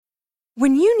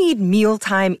When you need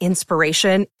mealtime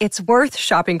inspiration, it's worth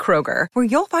shopping Kroger, where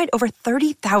you'll find over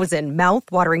 30,000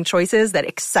 mouth-watering choices that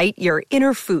excite your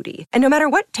inner foodie. And no matter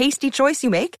what tasty choice you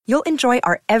make, you'll enjoy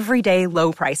our everyday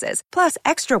low prices, plus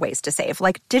extra ways to save,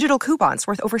 like digital coupons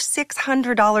worth over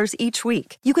 $600 each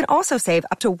week. You can also save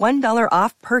up to $1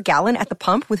 off per gallon at the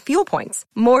pump with fuel points.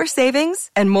 More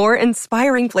savings and more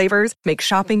inspiring flavors make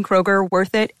shopping Kroger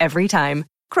worth it every time.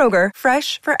 Kroger,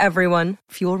 fresh for everyone.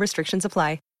 Fuel restrictions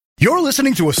apply. You're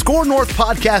listening to a Score North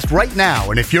podcast right now,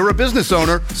 and if you're a business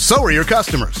owner, so are your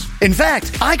customers. In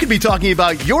fact, I could be talking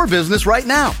about your business right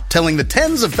now, telling the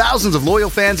tens of thousands of loyal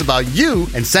fans about you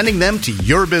and sending them to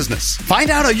your business. Find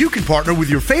out how you can partner with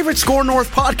your favorite Score North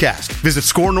podcast. Visit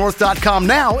scorenorth.com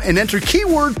now and enter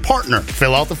keyword partner.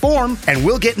 Fill out the form, and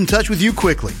we'll get in touch with you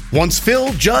quickly. Once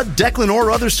Phil, Judd, Declan, or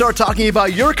others start talking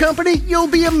about your company, you'll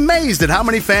be amazed at how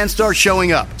many fans start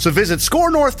showing up. So visit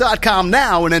scorenorth.com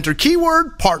now and enter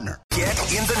keyword partner. Get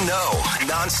in the know.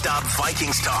 Non-stop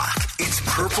Vikings talk. It's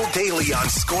Purple Daily on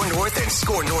Score North and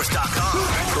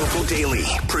ScoreNorth.com. Purple Daily,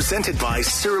 presented by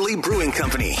Surly Brewing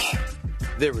Company.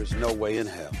 There is no way in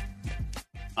hell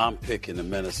I'm picking the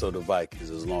Minnesota Vikings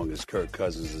as long as Kirk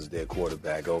Cousins is their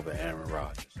quarterback over Aaron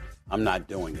Rodgers. I'm not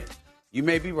doing it. You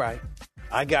may be right.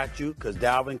 I got you, because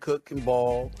Dalvin Cook can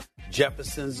ball.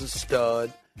 Jefferson's a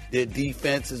stud. Their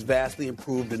defense is vastly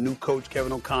improved. The new coach,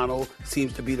 Kevin O'Connell,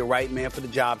 seems to be the right man for the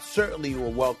job. Certainly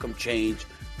will welcome change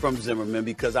from Zimmerman,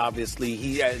 because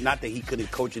obviously not that he couldn't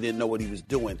coach and didn't know what he was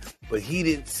doing, but he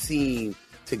didn't seem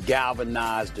to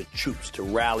galvanize the troops to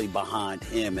rally behind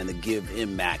him and to give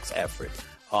him max effort.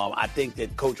 I think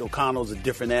that Coach O'Connell's a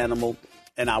different animal,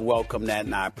 and I welcome that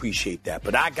and I appreciate that.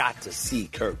 But I got to see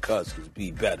Kirk Cousins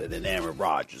be better than Aaron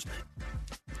Rodgers.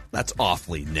 That's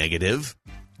awfully negative.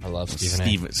 I love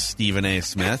Stephen A.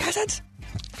 Smith. Cousins.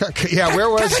 Yeah, where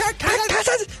was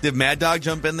Cousins? Did Mad Dog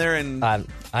jump in there and I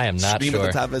am not scream sure. at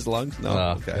the top of his lungs? No.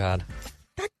 Oh, okay. God.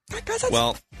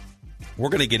 Well, we're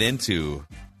going to get into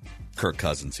Kirk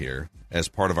Cousins here as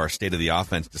part of our State of the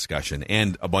Offense discussion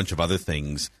and a bunch of other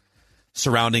things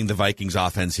surrounding the Vikings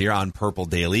offense here on Purple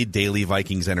Daily, Daily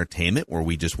Vikings Entertainment, where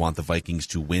we just want the Vikings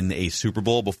to win a Super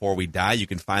Bowl before we die. You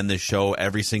can find this show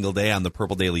every single day on the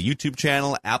Purple Daily YouTube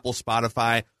channel, Apple,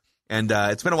 Spotify, and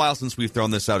it's been a while since we've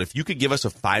thrown this out. If you could give us a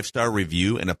 5-star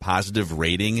review and a positive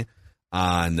rating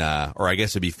on, or I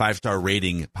guess it'd be 5-star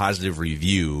rating, positive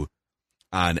review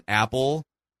on Apple,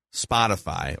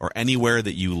 Spotify, or anywhere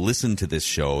that you listen to this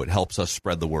show, it helps us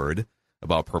spread the word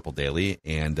about Purple Daily,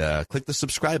 and click the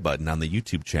subscribe button on the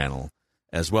YouTube channel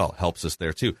as well. Helps us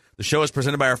there, too. The show is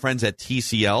presented by our friends at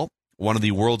TCL, one of the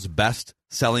world's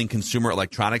best-selling consumer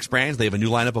electronics brands. They have a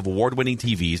new lineup of award-winning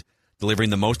TVs,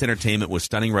 delivering the most entertainment with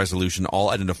stunning resolution,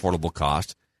 all at an affordable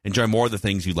cost. Enjoy more of the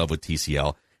things you love with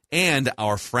TCL. And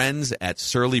our friends at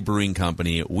Surly Brewing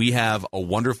Company, we have a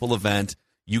wonderful event.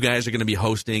 You guys are going to be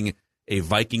hosting a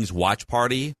Vikings watch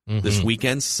party this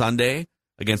weekend, Sunday,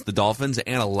 against the Dolphins,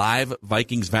 and a live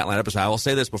Vikings Vent lineup. So I will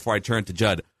say this before I turn to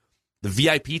Judd. The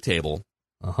VIP table,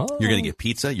 you're going to get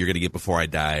pizza, you're going to get Before I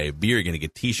Die beer, you're going to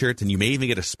get T-shirts, and you may even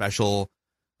get a special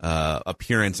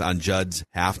appearance on Judd's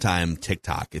halftime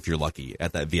TikTok, if you're lucky,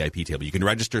 at that VIP table. You can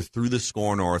register through the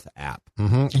Score North app.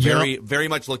 Very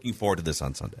much looking forward to this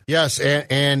on Sunday. Yes,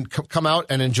 and come out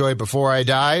and enjoy Before I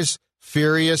Dies,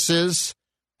 Furiouses,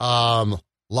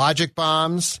 Logic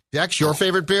Bombs. Dex, your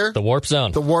favorite beer? The Warp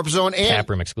Zone. The Warp Zone. And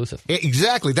Taproom exclusive.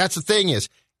 Exactly. That's the thing is,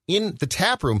 in the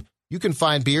tap room, you can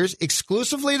find beers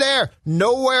exclusively there.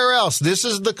 Nowhere else. This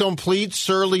is the complete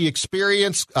Surly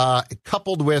experience,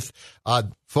 coupled with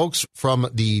folks from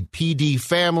the PD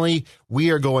family.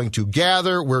 We are going to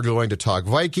gather. We're going to talk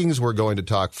Vikings. We're going to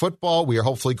talk football. We are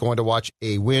hopefully going to watch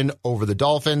a win over the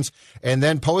Dolphins. And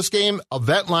then post-game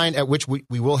event line at which we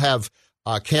will have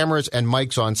cameras and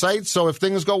mics on site. So if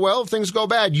things go well, if things go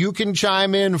bad, you can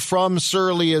chime in from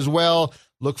Surly as well.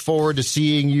 Look forward to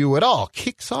seeing you. It all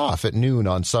kicks off at noon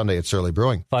on Sunday at Surly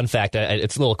Brewing. Fun fact,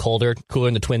 it's a little cooler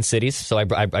in the Twin Cities, so I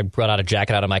brought out a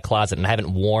jacket out of my closet, and I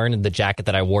haven't worn the jacket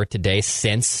that I wore today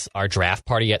since our draft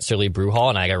party at Surly Brew Hall,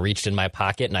 and I reached in my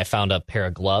pocket, and I found a pair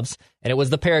of gloves, and it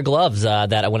was the pair of gloves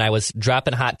that when I was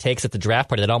dropping hot takes at the draft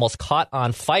party that almost caught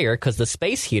on fire because the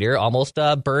space heater almost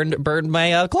burned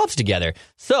my gloves together.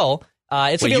 So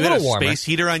it's going to be a little warmer. You had a space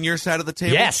heater on your side of the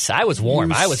table? Yes, I was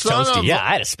warm. I was toasty. Yeah,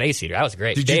 I had a space heater. I was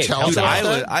great. Did you tell us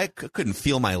that? I couldn't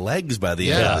feel my legs by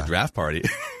the end of the draft party.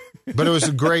 But it was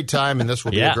a great time, and this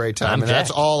will be a great time. And that's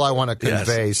all I want to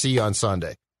convey. Yes. See you on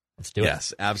Sunday. Let's do it.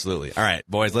 Yes, absolutely. All right,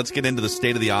 boys, let's get into the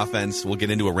state of the offense. We'll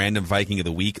get into a random Viking of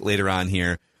the week later on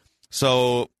here.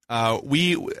 So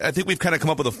I think we've kind of come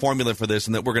up with a formula for this,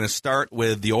 and that we're going to start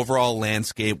with the overall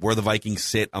landscape, where the Vikings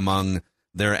sit among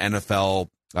their NFL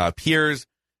peers,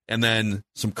 and then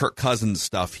some Kirk Cousins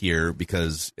stuff here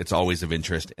because it's always of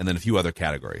interest, and then a few other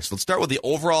categories. So let's start with the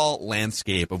overall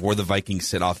landscape of where the Vikings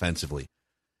sit offensively.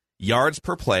 Yards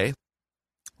per play,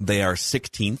 they are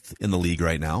 16th in the league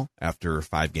right now after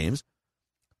 5 games.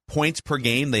 Points per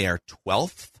game, they are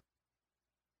 12th.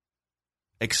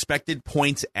 Expected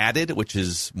points added, which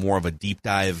is more of a deep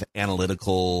dive,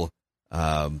 analytical,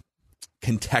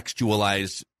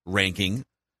 contextualized ranking,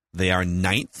 they are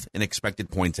 9th in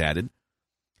expected points added.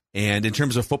 And in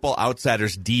terms of Football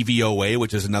Outsiders DVOA,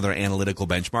 which is another analytical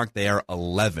benchmark, they are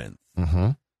 11th. Mm-hmm.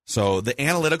 So the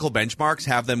analytical benchmarks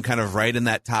have them kind of right in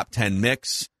that top 10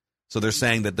 mix. So they're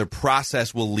saying that their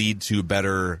process will lead to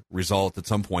better results at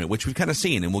some point, which we've kind of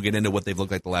seen, and we'll get into what they've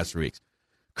looked like the last 3 weeks.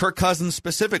 Kirk Cousins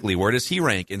specifically, where does he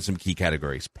rank in some key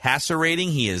categories? Passer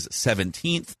rating, he is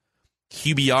 17th.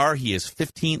 QBR, he is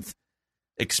 15th.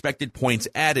 Expected points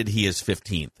added, he is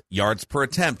 15th. Yards per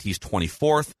attempt, he's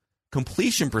 24th.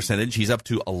 Completion percentage, he's up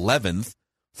to 11th.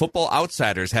 Football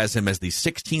Outsiders has him as the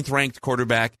 16th ranked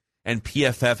quarterback, and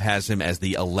PFF has him as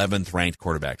the 11th ranked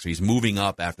quarterback. So he's moving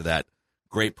up after that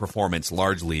great performance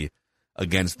largely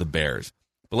against the Bears.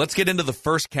 But let's get into the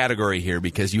first category here,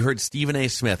 because you heard Stephen A.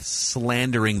 Smith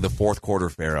slandering the fourth quarter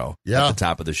Pharaoh at the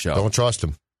top of the show. Don't trust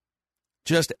him.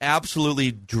 Just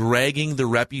absolutely dragging the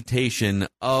reputation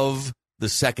of the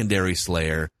secondary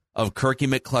slayer of Kirky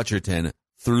McClutcherton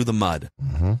through the mud.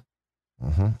 Mm-hmm.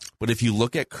 Mm-hmm. But if you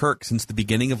look at Kirk since the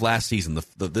beginning of last season,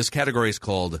 this category is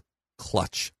called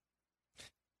clutch.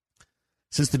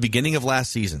 Since the beginning of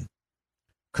last season,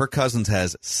 Kirk Cousins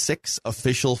has 6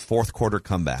 official fourth quarter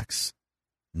comebacks.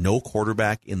 No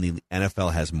quarterback in the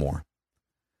NFL has more.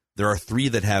 There are 3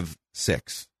 that have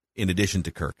 6 in addition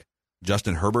to Kirk.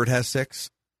 Justin Herbert has 6.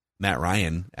 Matt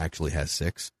Ryan actually has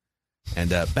 6. And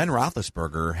Ben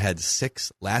Roethlisberger had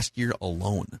 6 last year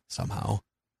alone somehow.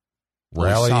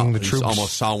 Rallying the troops.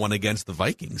 Almost saw one against the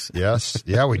Vikings. Yes.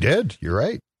 Yeah, we did. You're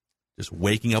right. Just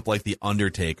waking up like the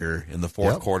Undertaker in the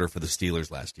fourth quarter for the Steelers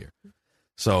last year.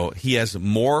 So he has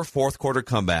more fourth quarter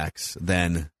comebacks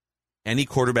than any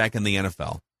quarterback in the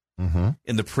NFL. Mm-hmm.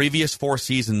 In the previous 4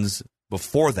 seasons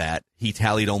before that, he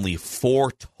tallied only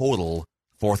 4 total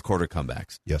fourth quarter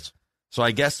comebacks. Yes. So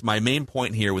I guess my main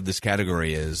point here with this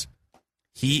category is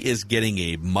he is getting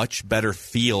a much better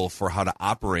feel for how to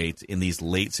operate in these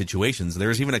late situations.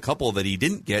 There's even a couple that he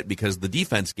didn't get because the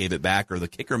defense gave it back or the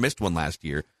kicker missed one last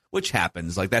year, which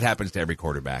happens. Like that happens to every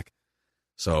quarterback.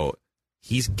 So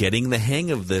he's getting the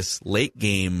hang of this late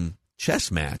game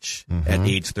chess match at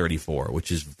age 34,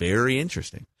 which is very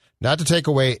interesting. Not to take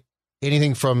away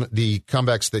anything from the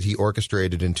comebacks that he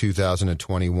orchestrated in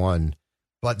 2021,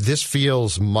 but this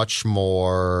feels much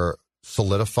more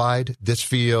solidified. This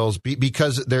feels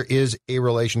because there is a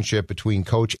relationship between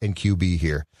coach and QB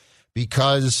here.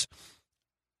 Because,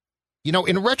 you know,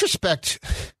 in retrospect,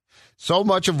 so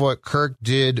much of what Kirk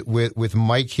did with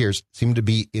Mike here seemed to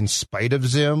be in spite of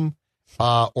Zim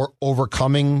or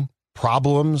overcoming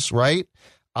problems, right?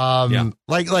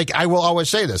 Like I will always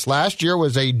say this. Last year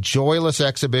was a joyless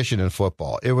exhibition in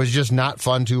football. It was just not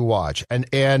fun to watch.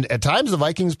 And at times the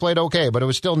Vikings played okay, but it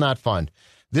was still not fun.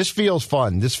 This feels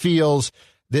fun. This feels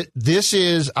that this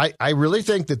is, I really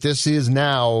think that this is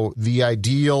now the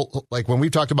ideal, like when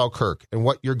we've talked about Kirk and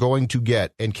what you're going to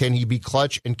get and can he be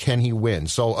clutch and can he win?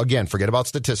 So again, forget about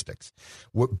statistics,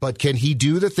 but can he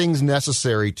do the things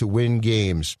necessary to win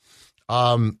games?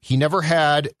 He never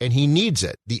had, and he needs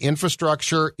it, the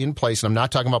infrastructure in place. And I'm not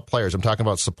talking about players. I'm talking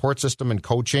about support system and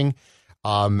coaching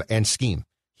and scheme.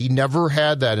 He never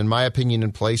had that, in my opinion,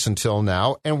 in place until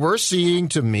now. And we're seeing,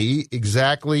 to me,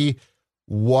 exactly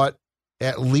what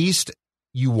at least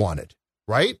you wanted,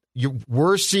 right?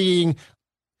 We're seeing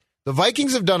the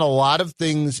Vikings have done a lot of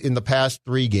things in the past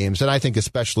 3 games, and I think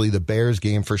especially the Bears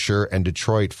game for sure and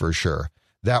Detroit for sure,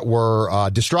 that were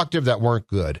destructive, that weren't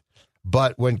good.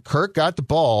 But when Kirk got the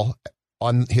ball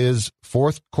on his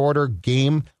fourth quarter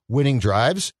game winning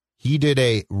drives, he did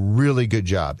a really good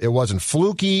job. It wasn't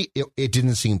fluky. It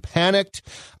didn't seem panicked.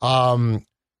 That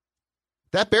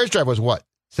Bears drive was what?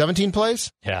 17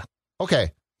 plays? Yeah.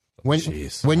 Okay.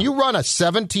 When you run a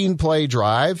 17-play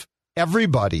drive,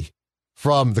 everybody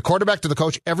from the quarterback to the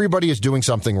coach, everybody is doing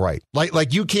something right.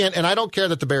 Like you can't, and I don't care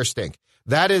that the Bears stink.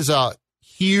 That is a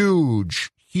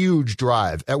huge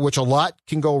drive at which a lot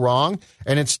can go wrong.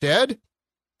 And instead,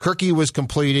 Kirky was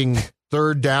completing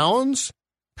third downs,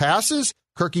 passes.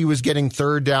 Kirky was getting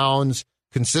third downs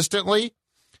consistently.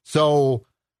 So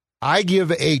I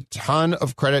give a ton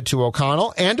of credit to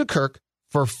O'Connell and to Kirk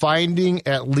for finding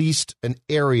at least an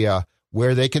area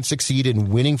where they can succeed in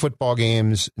winning football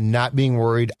games, not being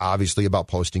worried, obviously, about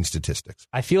posting statistics.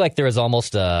 I feel like there was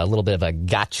almost a little bit of a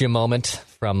gotcha moment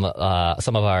from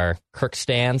some of our Kirk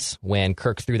stands when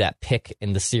Kirk threw that pick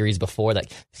in the series before.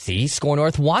 Like, see, Score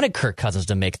North wanted Kirk Cousins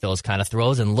to make those kind of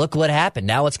throws, and look what happened.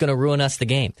 Now it's going to ruin us the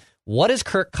game. What does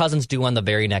Kirk Cousins do on the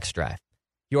very next drive?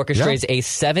 He orchestrates a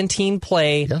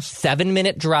 17-play,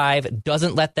 7-minute drive,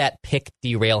 doesn't let that pick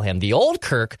derail him. The old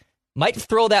Kirk might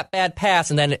throw that bad pass,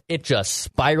 and then it just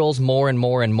spirals more and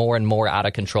more and more and more out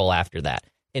of control after that.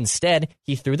 Instead,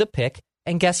 he threw the pick,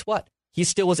 and guess what? He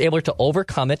still was able to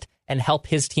overcome it and help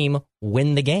his team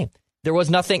win the game. There was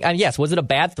nothing, and yes, was it a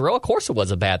bad throw? Of course it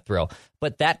was a bad throw.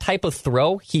 But that type of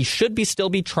throw, he should still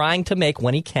be trying to make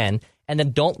when he can, and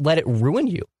then don't let it ruin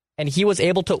you. And he was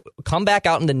able to come back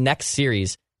out in the next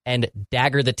series and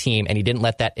dagger the team, and he didn't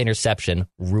let that interception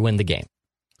ruin the game.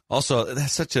 Also,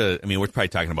 that's we're probably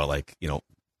talking about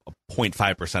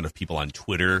 0.5% of people on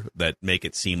Twitter that make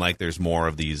it seem like there's more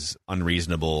of these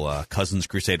unreasonable Cousins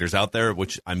Crusaders out there,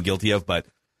 which I'm guilty of, but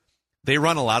they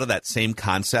run a lot of that same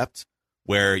concept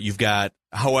where you've got,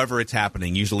 however it's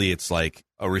happening, usually it's like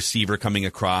a receiver coming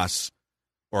across,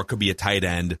 or it could be a tight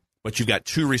end, but you've got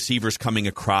two receivers coming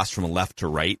across from left to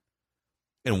right,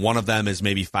 and one of them is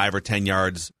maybe 5 or 10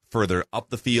 yards further up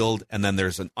the field, and then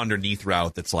there's an underneath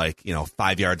route that's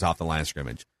 5 yards off the line of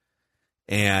scrimmage.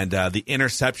 And the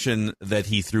interception that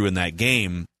he threw in that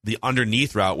game, the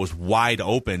underneath route was wide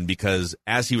open because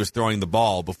as he was throwing the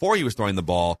ball, before he was throwing the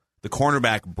ball, the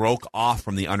cornerback broke off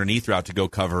from the underneath route to go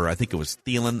cover, I think it was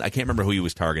Thielen. I can't remember who he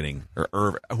was targeting,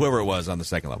 or whoever it was on the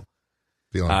second level.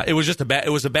 It was just a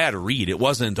bad read. It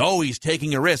wasn't, he's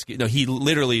taking a risk. He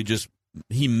literally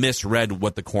he misread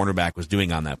what the cornerback was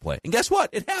doing on that play. And guess what?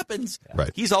 It happens. Right.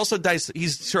 He's also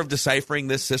he's sort of deciphering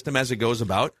this system as it goes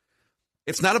about.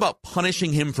 It's not about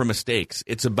punishing him for mistakes.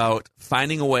 It's about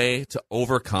finding a way to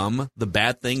overcome the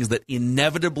bad things that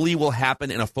inevitably will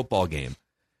happen in a football game.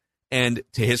 And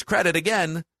to his credit,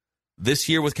 again, this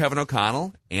year with Kevin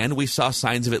O'Connell, and we saw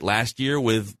signs of it last year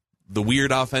with the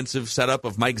weird offensive setup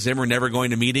of Mike Zimmer never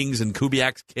going to meetings and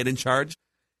Kubiak's kid in charge,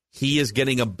 he is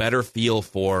getting a better feel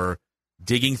for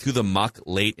digging through the muck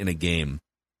late in a game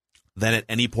than at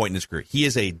any point in his career. He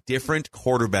is a different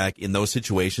quarterback in those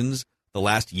situations the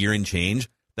last year and change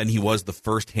than he was the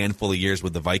first handful of years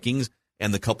with the Vikings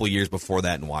and the couple of years before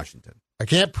that in Washington. I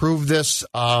can't prove this,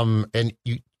 and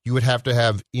you would have to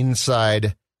have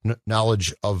inside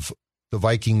knowledge of the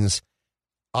Vikings'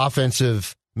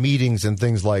 offensive meetings and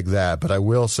things like that, but I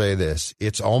will say this.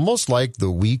 It's almost like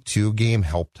the Week 2 game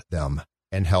helped them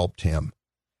and helped him.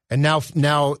 And now,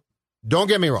 don't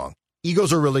get me wrong.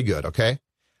 Eagles are really good, okay?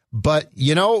 But,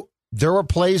 there were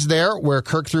plays there where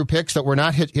Kirk threw picks that were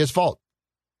not his fault.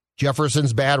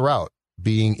 Jefferson's bad route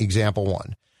being example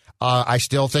one. I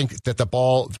still think that the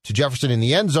ball to Jefferson in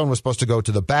the end zone was supposed to go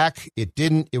to the back. It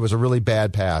didn't. It was a really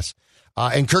bad pass.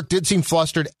 And Kirk did seem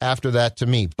flustered after that to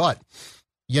me. But,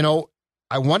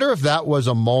 I wonder if that was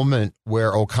a moment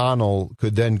where O'Connell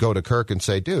could then go to Kirk and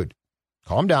say, dude,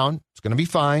 calm down. It's going to be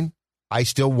fine. I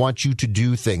still want you to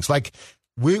do things. Like,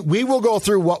 we will go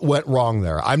through what went wrong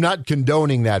there. I'm not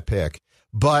condoning that pick.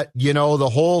 But, the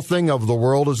whole thing of the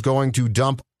world is going to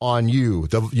dump on you.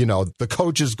 The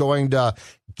coach is going to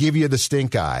give you the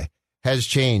stink eye has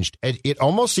changed. And it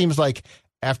almost seems like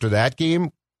after that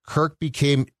game, Kirk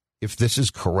became, if this is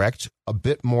correct, a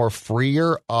bit more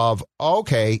freer of,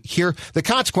 okay, here, the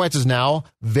consequences now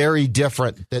very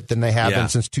different than they have been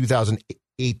since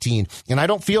 2018. And I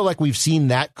don't feel like we've seen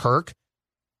that Kirk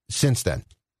since then.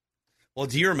 Well,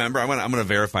 do you remember? I'm going to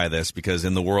verify this because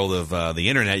in the world of the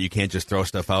internet, you can't just throw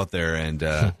stuff out there and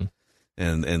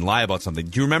and lie about something.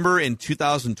 Do you remember in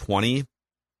 2020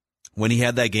 when he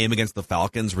had that game against the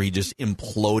Falcons where he just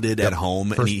imploded at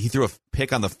home and he threw a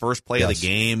pick on the first play of the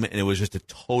game and it was just a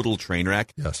total train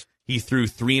wreck? Yes. He threw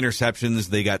 3 interceptions.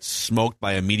 They got smoked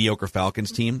by a mediocre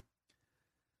Falcons team.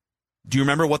 Do you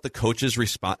remember what the coaches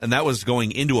respond? And that was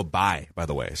going into a bye, by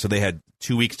the way. So they had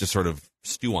 2 weeks to sort of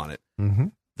stew on it. Mm-hmm.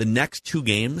 The next 2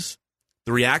 games,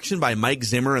 the reaction by Mike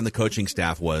Zimmer and the coaching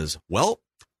staff was, well,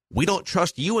 we don't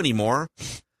trust you anymore.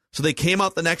 So they came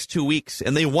out the next 2 weeks,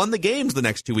 and they won the games the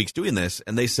next 2 weeks doing this,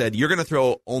 and they said, you're going to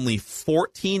throw only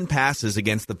 14 passes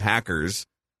against the Packers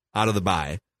out of the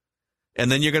bye,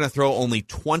 and then you're going to throw only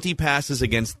 20 passes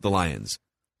against the Lions.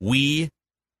 We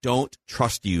don't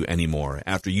trust you anymore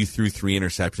after you threw 3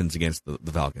 interceptions against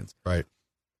the Falcons. Right.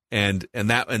 And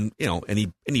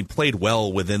he played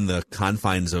well within the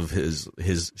confines of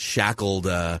his shackled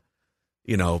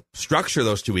structure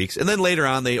those 2 weeks. And then later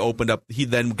on they opened up, he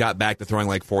then got back to throwing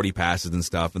like 40 passes and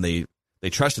stuff, and they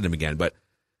trusted him again. But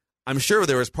I'm sure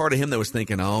there was part of him that was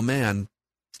thinking, oh, man,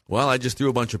 well, I just threw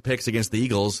a bunch of picks against the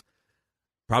Eagles.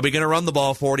 Probably going to run the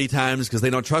ball 40 times because they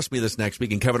don't trust me this next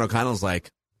week. And Kevin O'Connell's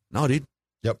like, no, dude.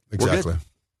 Yep, exactly.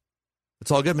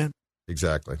 It's all good, man.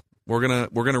 Exactly. We're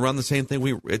gonna run the same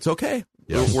thing. It's okay.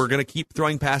 Yes. We're gonna keep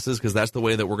throwing passes because that's the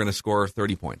way that we're gonna score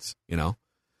 30 points.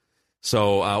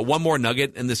 So one more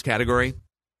nugget in this category.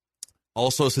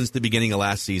 Also, since the beginning of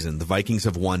last season, the Vikings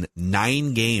have won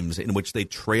 9 games in which they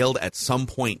trailed at some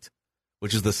point,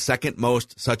 which is the second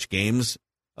most such games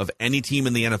of any team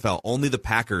in the NFL. Only the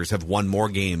Packers have won more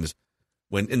games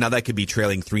and now that could be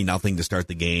trailing 3-0 to start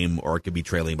the game, or it could be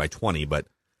trailing by 20. But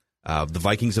the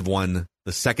Vikings have won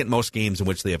the second most games in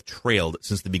which they have trailed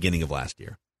since the beginning of last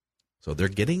year. So they're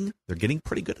getting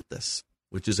pretty good at this,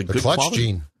 which is a good clutch quality.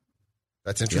 gene.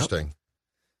 That's interesting. Yep.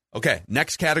 Okay,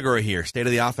 next category here, state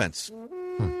of the offense.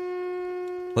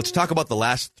 Let's talk about the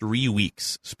last 3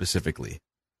 weeks specifically.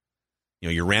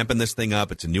 You're ramping this thing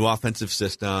up. It's a new offensive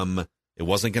system. It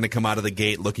wasn't going to come out of the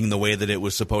gate looking the way that it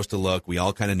was supposed to look. We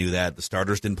all kind of knew that. The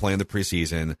starters didn't play in the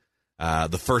preseason.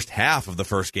 The first half of the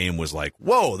first game was like,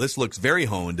 whoa, this looks very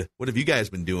honed. What have you guys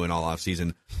been doing all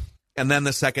offseason? And then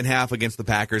the second half against the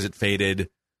Packers, it faded.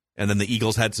 And then the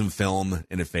Eagles had some film,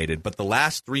 and it faded. But the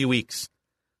last 3 weeks,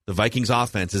 the Vikings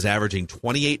offense is averaging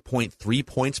 28.3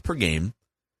 points per game,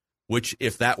 which,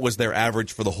 if that was their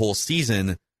average for the whole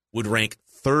season, would rank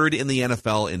third in the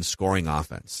NFL in scoring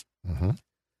offense. Mm-hmm.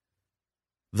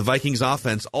 The Vikings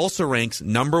offense also ranks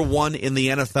number 1 in the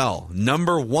NFL.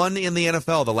 Number 1 in the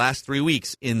NFL the last 3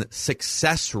 weeks in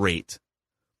success rate.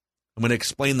 I'm going to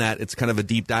explain that. It's kind of a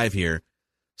deep dive here.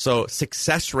 So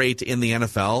success rate in the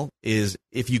NFL is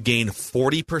if you gain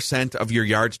 40% of your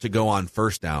yards to go on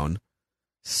first down,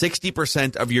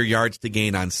 60% of your yards to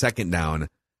gain on second down,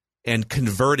 and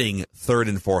converting third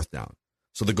and fourth down.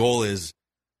 So the goal is,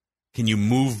 can you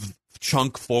move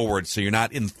chunk forward so you're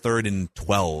not in 3rd and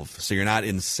 12, so you're not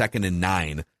in 2nd and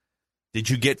 9? Did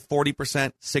you get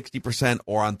 40%, 60%,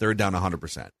 or on third down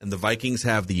 100%? And the Vikings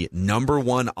have the number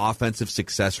 1 offensive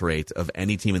success rate of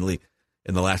any team in the league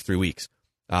in the last 3 weeks.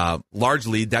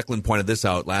 Largely, Declan pointed this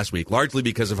out last week, largely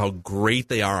because of how great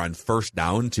they are on first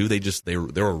down, too.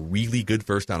 They're a really good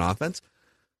first down offense.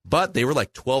 But they were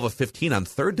like 12 of 15 on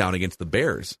third down against the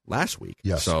Bears last week.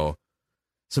 Yes. So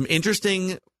some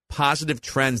interesting positive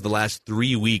trends the last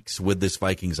 3 weeks with this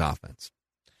Vikings offense.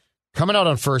 Coming out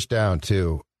on first down,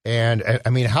 too. And, I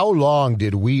mean, how long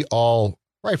did we all,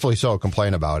 rightfully so,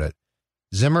 complain about it?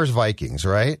 Zimmer's Vikings,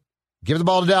 right? Give the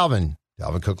ball to Dalvin.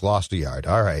 Dalvin Cook lost a yard.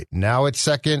 All right. Now it's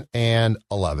 2nd and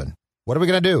 11. What are we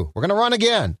going to do? We're going to run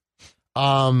again.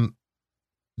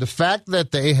 The fact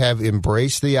that they have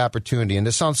embraced the opportunity, and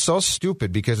this sounds so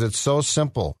stupid because it's so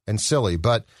simple and silly,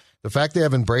 but the fact they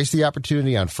have embraced the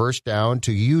opportunity on first down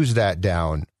to use that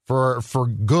down for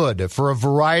good, for a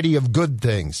variety of good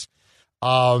things,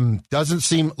 doesn't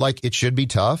seem like it should be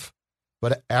tough.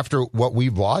 But after what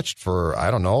we've watched for,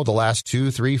 I don't know, the last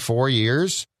 2, 3, 4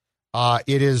 years,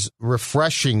 it is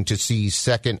refreshing to see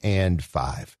 2nd and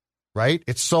 5, right?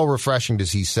 It's so refreshing to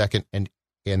see 2nd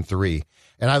and 3.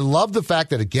 And I love the fact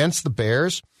that against the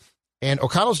Bears, and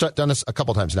O'Connell's done this a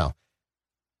couple times now,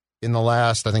 in the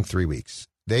last, I think, 3 weeks,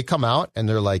 they come out and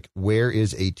they're like, where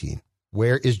is 18?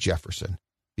 Where is Jefferson?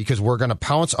 Because we're going to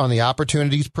pounce on the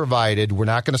opportunities provided. We're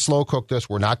not going to slow cook this.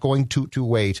 We're not going to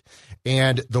wait.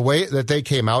 And the way that they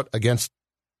came out against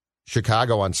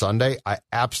Chicago on Sunday, I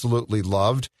absolutely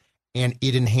loved. And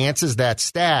it enhances that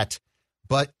stat.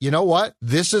 But you know what?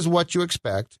 This is what you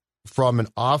expect from an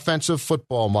offensive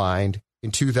football mind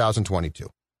in 2022.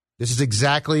 This is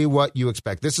exactly what you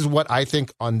expect. This is what I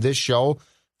think on this show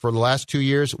for the last 2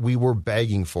 years we were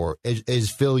begging for. As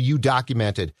Phil, you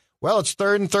documented, well, it's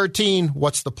 3rd and 13.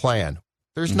 What's the plan?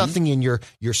 There's nothing in your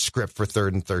script for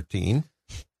 3rd and 13.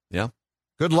 Yeah.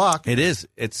 Good luck. It is.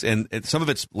 And some of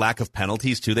it's lack of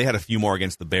penalties, too. They had a few more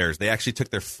against the Bears. They actually took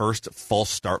their first false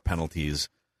start penalties.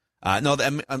 I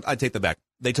take that back.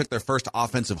 They took their first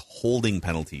offensive holding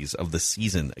penalties of the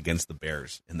season against the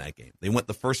Bears in that game. They went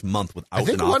the first month without an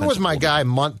offensive I think one was my holding. guy,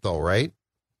 Munt, though, right?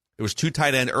 It was 2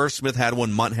 tight end. Irv Smith had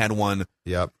one. Munt had one.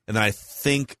 Yep. And then I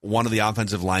think one of the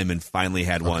offensive linemen finally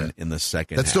had one in the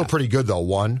second That's half. still pretty good, though.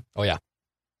 One. Oh, yeah.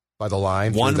 By the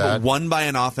line. One by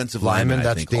an offensive lineman, That's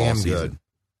I think, damn all season, good.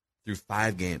 through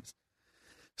 5 games.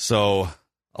 So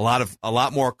a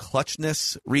lot more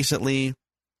clutchness recently.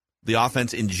 The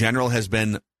offense in general has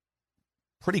been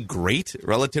pretty great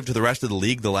relative to the rest of the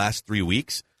league the last 3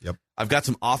 weeks. Yep. I've got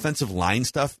some offensive line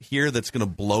stuff here that's going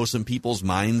to blow some people's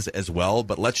minds as well,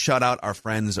 but let's shout out our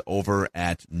friends over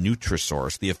at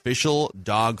Nutrisource, the official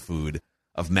dog food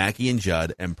of Mackey and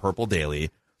Judd and Purple Daily.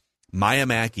 Maya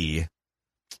Mackey,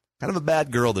 kind of a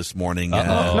bad girl this morning. No.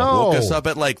 Woke us up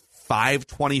at like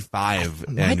 5:25.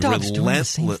 My dog's doing the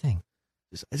same thing.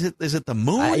 Is it the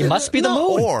moon? It must be the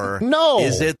moon. Or No.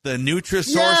 is it the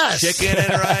Nutrisource chicken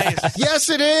and rice? Yes,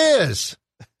 it is.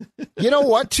 You know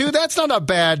what, too? That's not a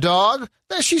bad dog.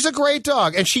 She's a great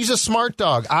dog, and she's a smart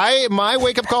dog. My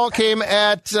wake-up call came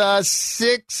at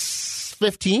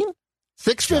 6:15.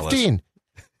 6:15.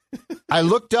 I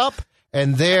looked up,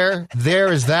 and there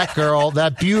is that girl,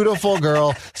 that beautiful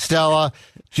girl, Stella,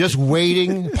 just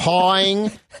waiting,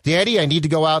 pawing. Daddy, I need to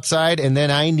go outside, and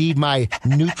then I need my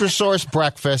Nutrisource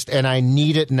breakfast, and I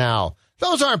need it now.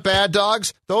 Those aren't bad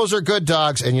dogs. Those are good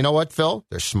dogs. And you know what, Phil?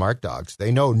 They're smart dogs.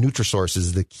 They know Nutrisource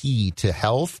is the key to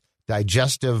health,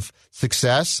 digestive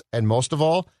success, and most of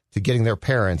all, to getting their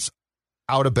parents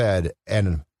out of bed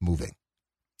and moving.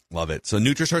 Love it. So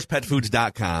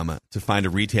NutrisourcePetFoods.com to find a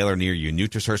retailer near you.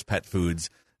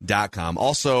 NutrisourcePetFoods.com.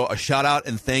 Also, a shout out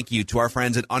and thank you to our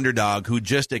friends at Underdog who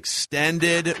just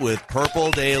extended with Purple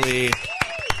Daily.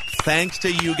 Thanks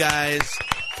to you guys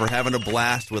for having a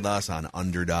blast with us on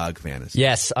Underdog Fantasy.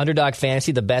 Yes, Underdog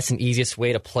Fantasy, the best and easiest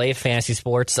way to play fantasy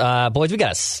sports. Boys, we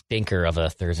got a stinker of a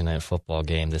Thursday night football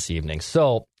game this evening.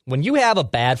 So when you have a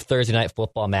bad Thursday night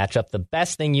football matchup, the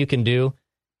best thing you can do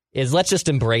is let's just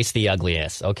embrace the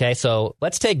ugliness, okay? So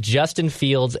let's take Justin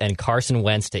Fields and Carson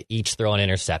Wentz to each throw an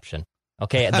interception.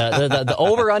 Okay, the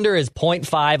over-under is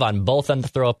 0.5 on both on the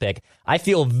throw pick. I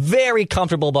feel very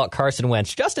comfortable about Carson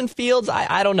Wentz. Justin Fields,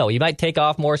 I don't know. He might take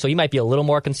off more, so he might be a little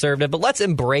more conservative, but let's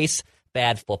embrace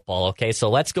bad football, okay? So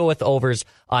let's go with overs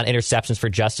on interceptions for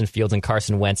Justin Fields and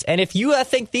Carson Wentz. And if you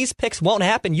think these picks won't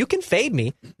happen, you can fade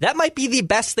me. That might be the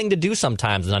best thing to do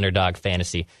sometimes in Underdog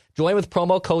Fantasy. Join with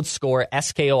promo code SCORE,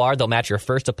 SKOR. They'll match your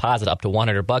first deposit up to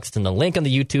 $100. It's in the link in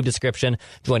the YouTube description.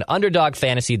 Join Underdog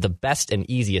Fantasy, the best and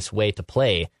easiest way to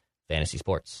play fantasy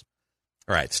sports.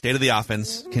 All right, state of the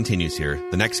offense continues here.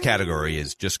 The next category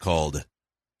is just called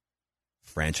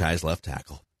franchise left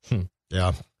tackle.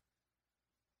 Yeah.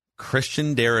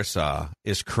 Christian Darrisaw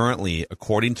is currently,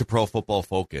 according to Pro Football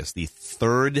Focus, the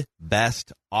third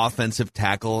best offensive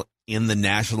tackle in the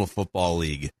National Football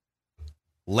League.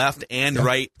 Left and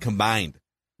right combined.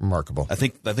 Remarkable. I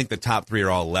think the top three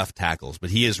are all left tackles, but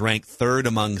he is ranked third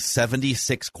among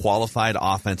 76 qualified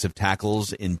offensive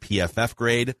tackles in PFF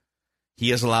grade. He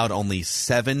has allowed only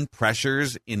 7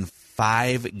 pressures in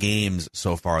 5 games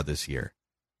so far this year.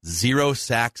 0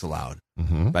 sacks allowed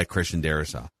by Christian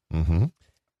Darrisaw. Mm-hmm.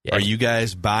 Yeah. Are you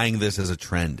guys buying this as a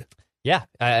trend? Yeah.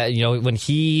 When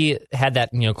he had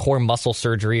that, core muscle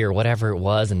surgery or whatever it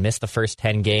was and missed the first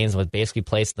 10 games, was basically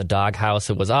placed in the doghouse,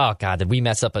 it was, oh, God, did we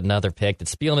mess up another pick? Did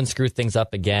Spielman screw things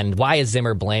up again? Why is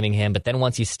Zimmer blaming him? But then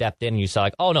once he stepped in and you saw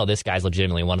oh, no, this guy's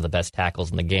legitimately one of the best tackles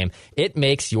in the game. It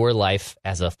makes your life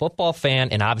as a football fan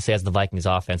and obviously as the Vikings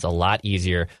offense a lot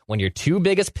easier when your two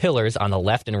biggest pillars on the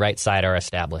left and right side are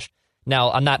established.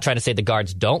 Now, I'm not trying to say the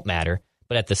guards don't matter,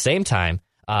 but at the same time,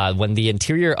 when the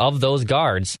interior of those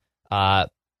guards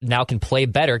now can play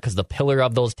better because the pillar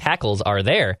of those tackles are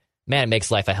there, man, it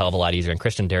makes life a hell of a lot easier. And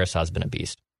Christian Darrisaw has been a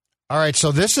beast. All right,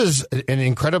 so this is an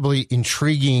incredibly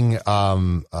intriguing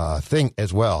thing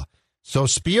as well. So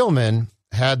Spielman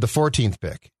had the 14th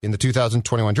pick in the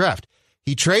 2021 draft.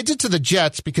 He trades it to the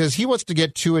Jets because he wants to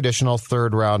get 2 additional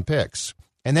third-round picks.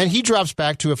 And then he drops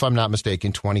back to, if I'm not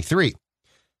mistaken, 23.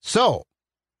 So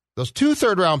those 2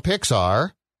 third-round picks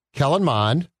are Kellen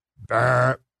Mond,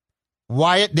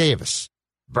 Wyatt Davis.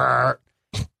 But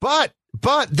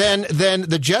then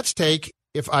the Jets take,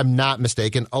 if I'm not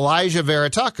mistaken, Elijah Vera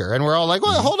Tucker. And we're all like,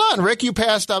 well, hold on, Rick, you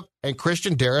passed up. And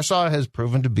Christian Darrisaw has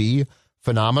proven to be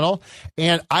phenomenal.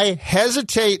 And I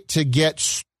hesitate to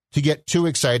get too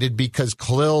excited because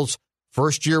Khalil's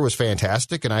first year was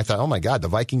fantastic. And I thought, oh, my God, the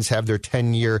Vikings have their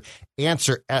 10-year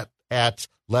answer at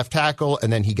left tackle.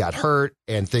 And then he got hurt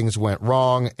and things went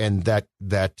wrong. And that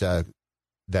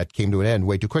came to an end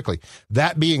way too quickly.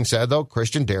 That being said, though,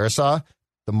 Christian Darrisaw,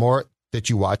 the more that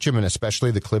you watch him, and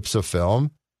especially the clips of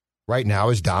film, right now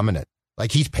is dominant.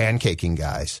 Like, he's pancaking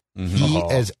guys. Mm-hmm. He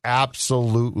is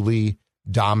absolutely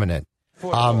dominant.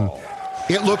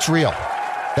 It looks real.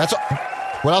 That's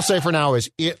what I'll say for now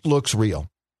is it looks real.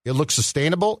 It looks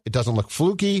sustainable. It doesn't look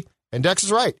fluky. And Dex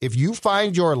is right. If you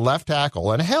find your left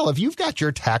tackle, and hell, if you've got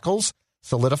your tackles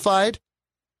solidified,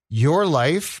 your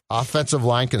life, offensive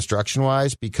line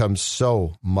construction-wise, becomes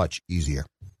so much easier.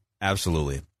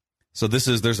 Absolutely. So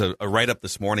there's a write-up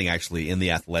this morning, actually, in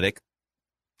The Athletic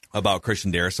about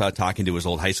Christian Darrisaw talking to his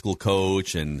old high school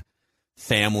coach and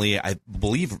family. I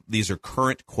believe these are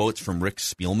current quotes from Rick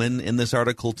Spielman in this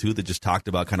article, too, that just talked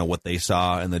about kind of what they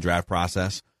saw in the draft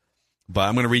process. But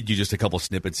I'm going to read you just a couple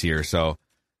snippets here. So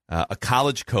A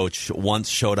college coach once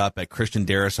showed up at Christian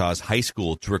Darrisaw's high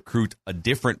school to recruit a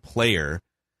different player.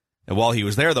 And while he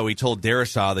was there, though, he told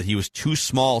Darrisaw that he was too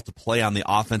small to play on the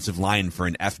offensive line for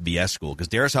an FBS school, because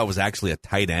Darrisaw was actually a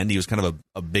tight end. He was kind of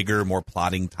a bigger, more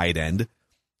plodding tight end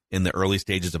in the early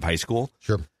stages of high school.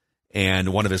 Sure.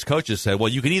 And one of his coaches said, well,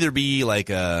 you can either be like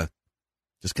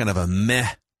just kind of a meh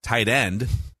tight end,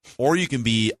 or you can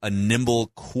be a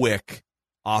nimble, quick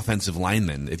offensive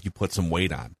lineman if you put some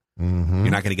weight on. Mm-hmm.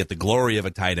 You're not going to get the glory of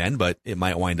a tight end, but it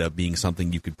might wind up being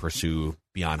something you could pursue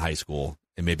beyond high school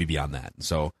and maybe beyond that.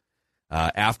 So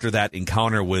after that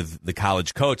encounter with the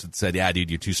college coach that said, yeah,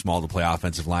 dude, you're too small to play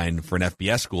offensive line for an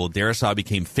FBS school, Darrisaw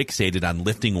became fixated on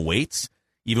lifting weights,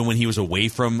 even when he was away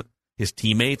from his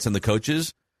teammates and the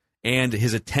coaches, and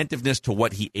his attentiveness to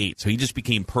what he ate. So he just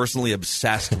became personally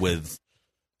obsessed with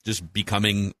just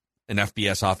becoming an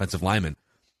FBS offensive lineman.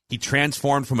 He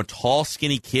transformed from a tall,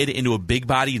 skinny kid into a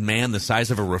big-bodied man the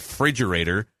size of a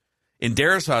refrigerator. In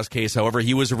Darrisaw's case, however,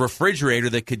 he was a refrigerator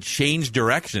that could change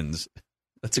directions.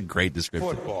 That's a great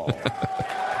description. Football.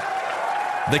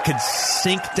 That could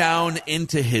sink down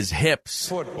into his hips.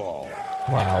 Football.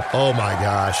 Wow. Oh, my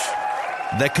gosh.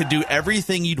 That could do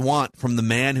everything you'd want from the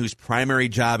man whose primary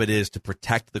job it is to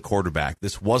protect the quarterback.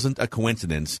 This wasn't a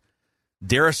coincidence.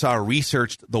 Darrisaw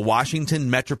researched the Washington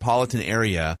metropolitan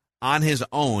area on his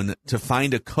own to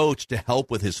find a coach to help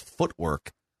with his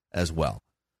footwork as well.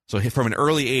 So from an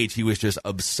early age, he was just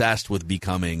obsessed with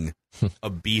becoming a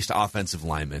beast offensive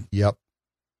lineman. Yep.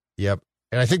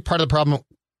 And I think part of the problem,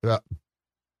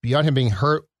 beyond him being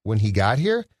hurt when he got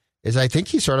here, is I think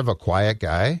he's sort of a quiet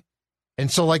guy. And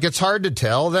so, like, it's hard to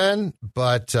tell then.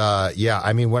 But, yeah,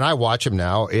 I mean, when I watch him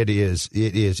now, it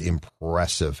is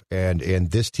impressive. And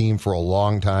this team for a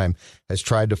long time has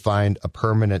tried to find a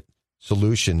permanent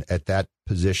solution at that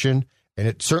position. And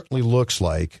it certainly looks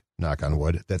like, knock on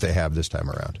wood, that they have this time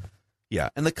around. Yeah,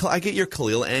 and I get your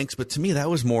Khalil angst, but to me that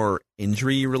was more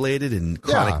injury-related and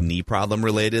chronic knee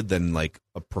problem-related than, like,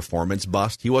 a performance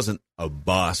bust. He wasn't a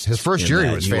bust. His first year,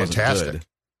 he was fantastic.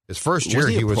 His first year,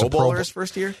 he was a Pro Bowler. His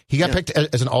first year, he got picked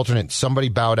as an alternate. Somebody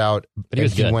bowed out, but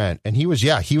he went, and he was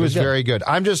very good.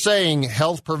 I'm just saying,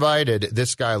 health provided,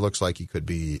 this guy looks like he could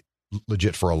be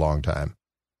legit for a long time,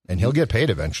 and he'll get paid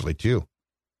eventually too.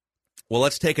 Well,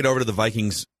 let's take it over to the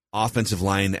Vikings offensive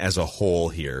line as a whole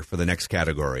here for the next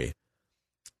category,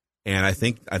 and I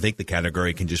think the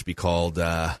category can just be called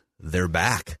 "They're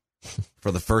back"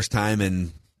 for the first time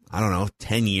in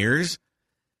 10 years.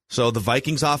 So the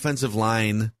Vikings offensive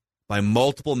line, by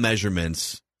multiple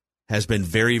measurements, has been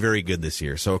very, very good this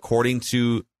year. So according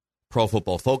to Pro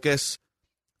Football Focus,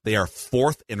 they are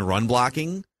 4th in run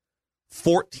blocking,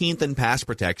 14th in pass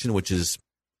protection, which is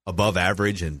above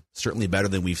average and certainly better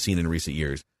than we've seen in recent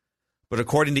years. But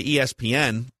according to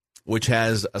ESPN, which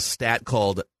has a stat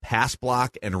called pass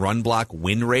block and run block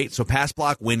win rate. So pass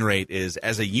block win rate is,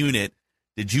 as a unit,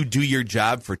 did you do your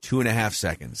job for 2.5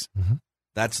 seconds? Mm-hmm.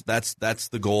 That's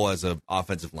the goal as an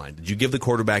offensive line. Did you give the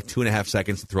quarterback 2.5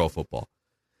 seconds to throw a football?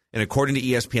 And according to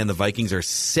ESPN, the Vikings are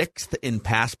 6th in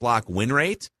pass block win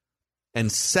rate and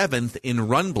 7th in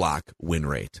run block win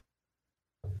rate.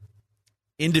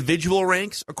 Individual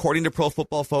ranks, according to Pro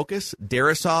Football Focus,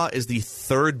 Darrisaw is the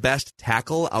 3rd best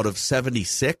tackle out of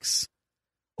 76.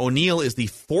 O'Neal is the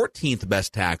 14th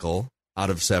best tackle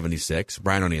out of 76,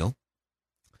 Brian O'Neal.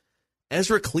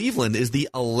 Ezra Cleveland is the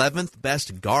 11th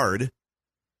best guard.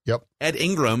 Yep. Ed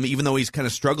Ingram, even though he's kind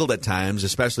of struggled at times,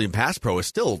 especially in pass pro, is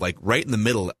still like right in the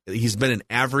middle. He's been an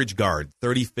average guard,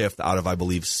 35th out of, I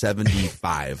believe,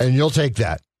 75. And you'll take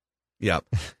that. Yep.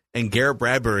 And Garrett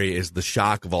Bradbury is the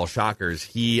shock of all shockers.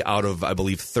 He, out of, I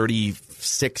believe,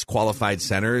 36 qualified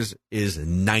centers, is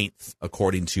 9th,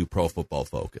 according to Pro Football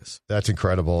Focus. That's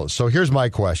incredible. So here's my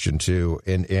question, too,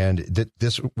 and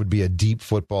this would be a deep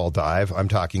football dive. I'm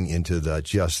talking into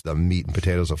just the meat and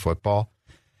potatoes of football.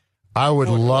 I would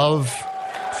love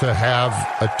to have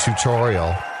a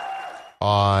tutorial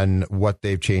on what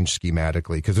they've changed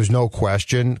schematically, because there's no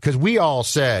question, because we all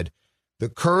said the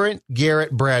current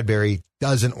Garrett Bradbury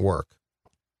doesn't work.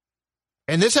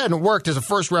 And this hadn't worked as a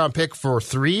first-round pick for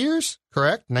 3 years,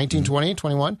 correct? 19, 20,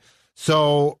 21.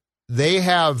 So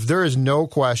there is no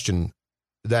question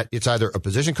that it's either a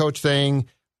position coach thing,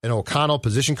 an O'Connell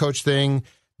position coach thing.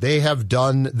 They have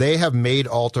made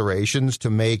alterations to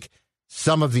make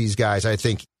some of these guys, I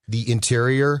think, the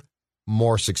interior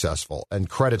more successful, and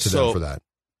credit to them for that.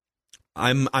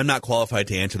 I'm not qualified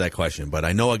to answer that question, but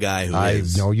I know a guy who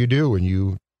is. I know you do, and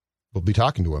you will be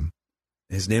talking to him.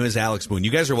 His name is Alex Boone.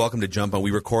 You guys are welcome to jump on.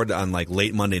 We record on like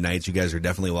late Monday nights. You guys are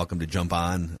definitely welcome to jump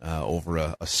on over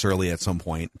a Surly at some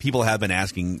point. People have been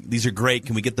asking, these are great.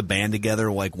 Can we get the band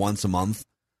together like once a month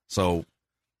So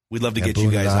we'd love to get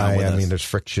you guys on with us. I mean, there's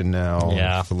friction now.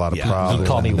 Yeah. There's a lot of You problems.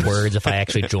 call me words if I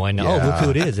actually join. Yeah. Oh, look who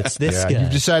it is. It's this guy. You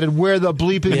decided where the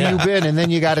bleep have you been, and then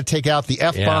you got to take out the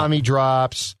F-bomb he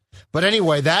drops. But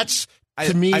anyway, that's,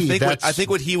 to me, I think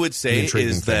what he would say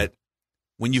is that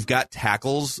when you've got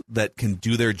tackles that can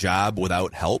do their job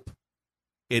without help,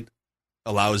 it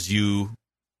allows you,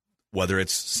 whether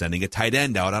it's sending a tight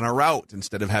end out on a route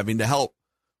instead of having to help,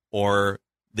 or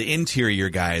the interior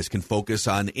guys can focus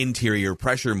on interior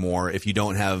pressure more if you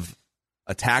don't have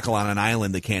a tackle on an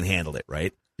island that can't handle it,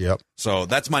 right? Yep. So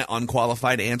that's my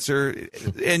unqualified answer,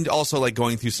 and also like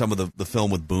going through some of the film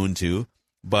with Boone too.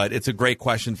 But it's a great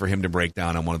question for him to break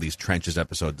down on one of these Trenches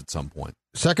episodes at some point.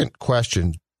 Second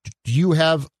question, do you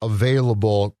have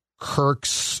available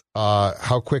Kirk's,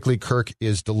 how quickly Kirk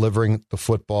is delivering the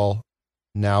football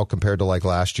now compared to like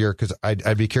last year? Because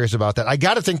I'd be curious about that. I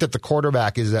got to think that the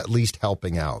quarterback is at least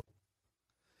helping out.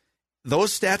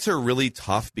 Those stats are really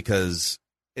tough because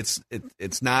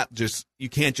it's not just, you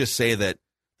can't just say that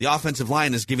the offensive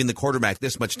line is giving the quarterback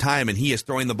this much time and he is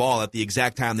throwing the ball at the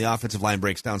exact time the offensive line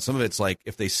breaks down. Some of it's like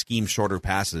if they scheme shorter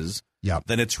passes,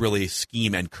 then it's really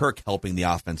scheme and Kirk helping the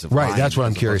offensive line. Right, that's what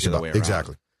I'm curious about.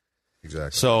 Exactly.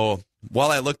 So while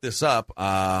I look this up,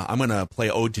 I'm going to play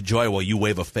Ode to Joy while you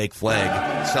wave a fake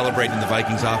flag celebrating the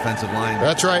Vikings offensive line.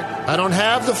 That's right. I don't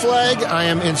have the flag. I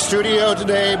am in studio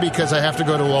today because I have to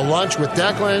go to a lunch with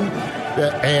Declan.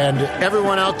 And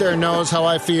everyone out there knows how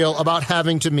I feel about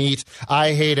having to meet.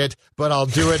 I hate it, but I'll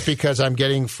do it because I'm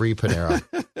getting free Panera.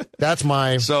 That's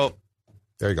my... So,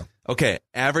 there you go. Okay,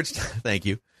 thank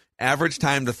you. Average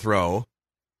time to throw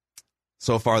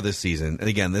so far this season. And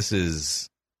again, this is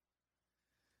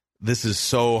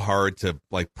so hard to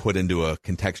like put into a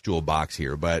contextual box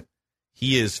here, but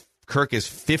Kirk is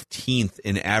 15th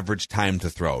in average time to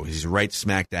throw. He's right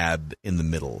smack dab in the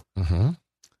middle. Mm-hmm.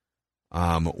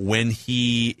 When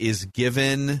he is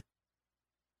given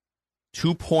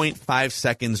 2.5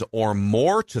 seconds or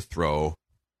more to throw,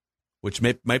 which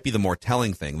might be the more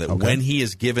telling thing, that when he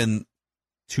is given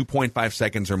 2.5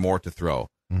 seconds or more to throw,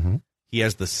 he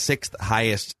has the 6th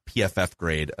highest PFF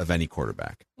grade of any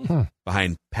quarterback,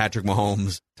 behind Patrick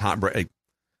Mahomes, Tom Brady.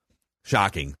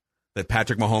 Shocking that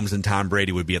Patrick Mahomes and Tom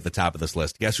Brady would be at the top of this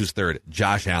list. Guess who's third?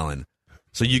 Josh Allen.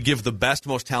 So you give the best,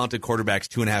 most talented quarterbacks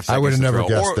 2.5 seconds. I would have never throw,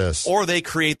 guessed this. Or they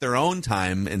create their own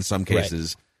time in some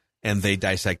cases, and they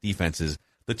dissect defenses.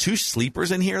 The two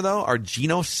sleepers in here, though, are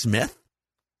Geno Smith.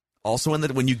 Also,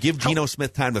 when you give Geno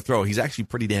Smith time to throw, he's actually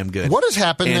pretty damn good. What has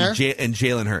happened there? And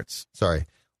Jalen Hurts. Sorry.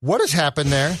 What has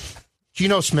happened there?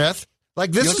 Geno Smith?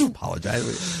 Like this you is... don't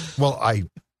apologize. Well, I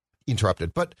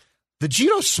interrupted. But the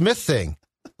Geno Smith thing,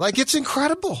 like it's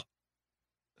incredible.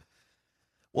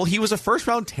 Well, he was a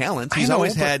first-round talent. He's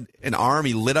always had an arm.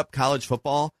 He lit up college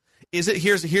football.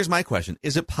 Here's my question.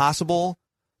 Is it possible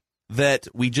that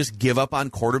we just give up on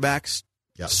quarterbacks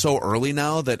so early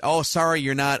now that, oh, sorry,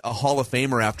 you're not a Hall of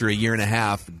Famer after a year and a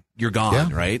half. You're gone,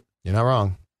 right? You're not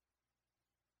wrong.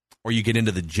 Or you get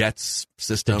into the Jets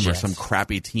system or some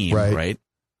crappy team, right?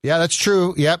 Yeah, that's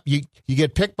true. Yep. You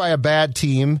get picked by a bad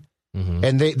team,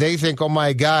 and they think, oh,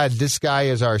 my God, this guy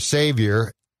is our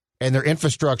savior, and their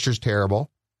infrastructure's terrible.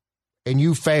 And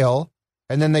you fail,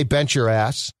 and then they bench your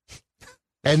ass,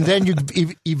 and then you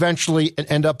eventually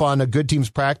end up on a good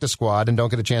team's practice squad and don't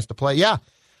get a chance to play. Yeah,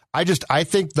 I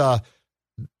think the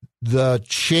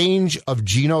change of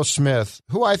Geno Smith,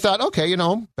 who I thought, okay,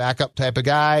 backup type of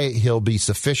guy, he'll be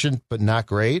sufficient but not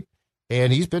great,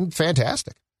 and he's been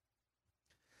fantastic.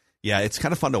 Yeah, it's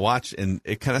kind of fun to watch, and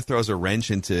it kind of throws a wrench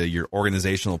into your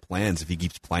organizational plans if he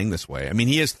keeps playing this way. I mean,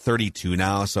 he is 32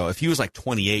 now, so if he was like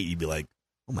 28, you'd be like,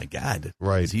 oh my God,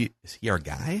 right? Is he our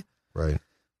guy? Right.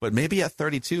 But maybe at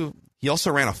 32, he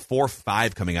also ran a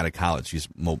 4.5 coming out of college. He's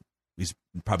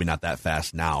probably not that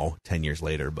fast now, 10 years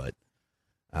later, but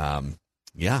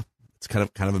yeah, it's kind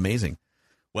of amazing.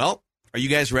 Well, are you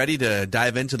guys ready to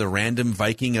dive into the random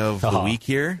Viking of the week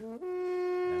here?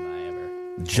 Am I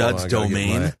ever? Judd's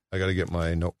Domain. I got to get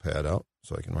my notepad out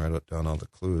so I can write down all the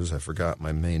clues. I forgot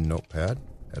my main notepad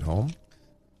at home.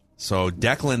 So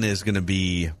Declan is going to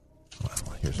be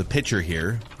the pitcher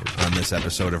here on this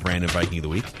episode of Random Viking of the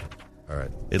Week. All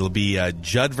right. It'll be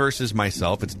Judd versus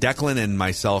myself. It's Declan and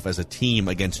myself as a team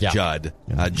against Judd.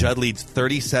 Judd leads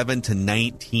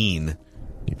 37-19.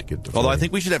 Need to get the Although I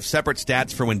think we should have separate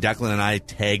stats for when Declan and I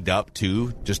tagged up,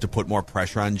 too, just to put more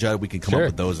pressure on Judd. We can come up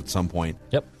with those at some point.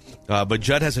 Yep. But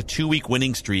Judd has a 2-week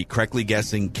winning streak, correctly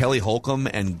guessing Kelly Holcomb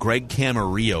and Greg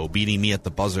Camarillo beating me at the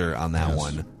buzzer on that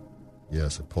one.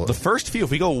 Yes. The first few,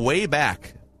 if we go way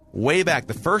back,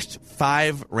 the first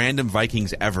 5 random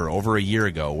Vikings ever over a year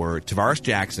ago were Tavares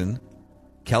Jackson,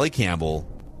 Kelly Campbell,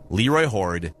 Leroy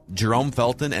Horde, Jerome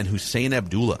Felton, and Hussein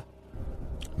Abdullah.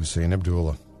 Hussein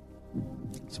Abdullah.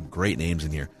 Some great names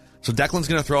in here. So Declan's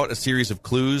going to throw out a series of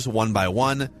clues one by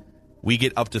one. We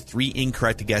get up to 3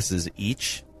 incorrect guesses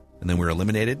each, and then we're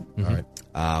eliminated. All right.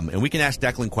 And we can ask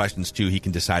Declan questions, too. He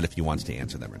can decide if he wants to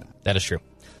answer them or not. That is true.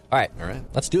 All right.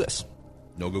 Let's do this.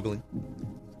 No Googling.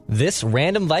 This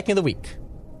random Viking of the week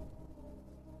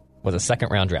was a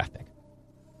second-round draft pick.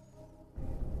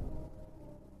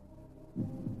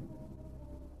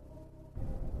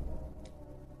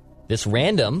 This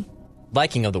random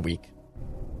Viking of the week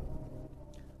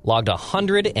logged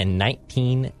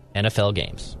 119 NFL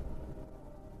games.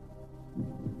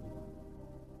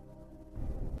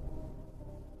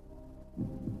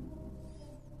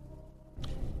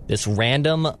 This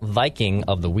random Viking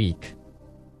of the week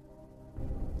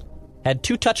had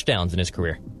 2 touchdowns in his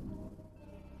career.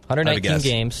 119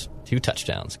 games, 2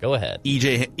 touchdowns. Go ahead.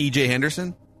 E.J.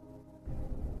 Henderson?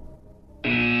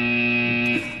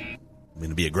 I'm going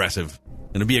to be aggressive.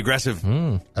 I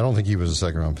don't think he was a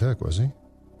second-round pick, was he?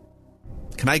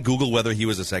 Can I Google whether he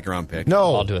was a second-round pick?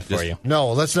 No. I'll do it for you.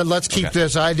 No, let's keep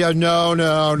this. No.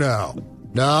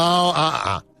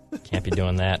 Can't be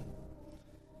doing that.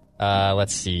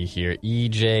 Let's see here.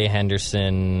 E.J.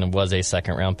 Henderson was a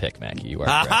second-round pick, Mackie. You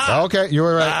are correct. Okay, you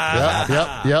were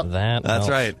right. Yep. That's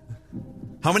right.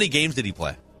 How many games did he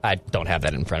play? I don't have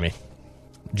that in front of me.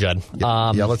 Judd.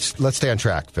 Yeah, let's stay on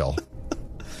track, Phil.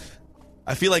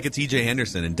 I feel like it's E.J.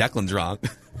 Henderson, and Declan's wrong.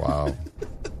 Wow.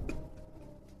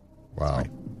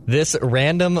 This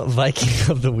random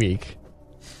Viking of the week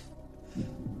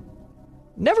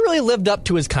never really lived up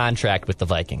to his contract with the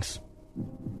Vikings.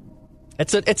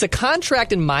 It's a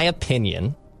contract, in my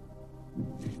opinion,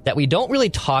 that we don't really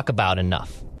talk about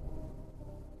enough.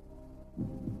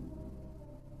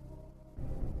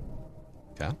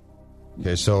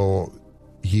 Okay, so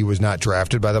he was not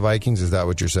drafted by the Vikings? Is that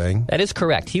what you're saying? That is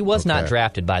correct. He was not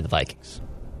drafted by the Vikings.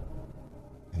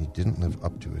 And he didn't live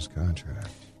up to his contract.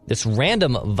 This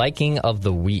random Viking of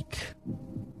the week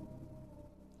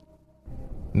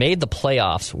made the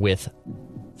playoffs with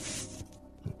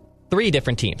 3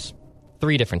 different teams.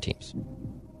 3 different teams.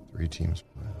 3 teams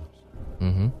playoffs.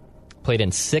 Mm-hmm. Played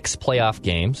in 6 playoff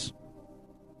games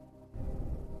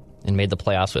and made the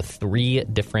playoffs with 3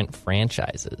 different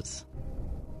franchises.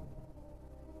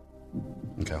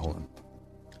 Okay, hold on.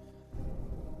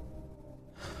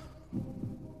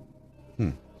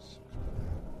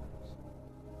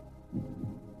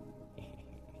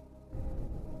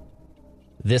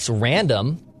 This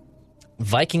random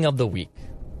Viking of the week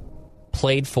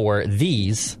played for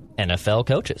these NFL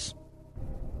coaches: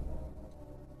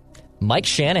 Mike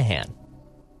Shanahan,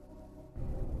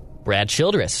 Brad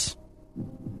Childress,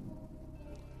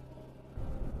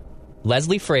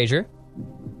 Leslie Frazier,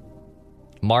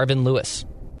 Marvin Lewis.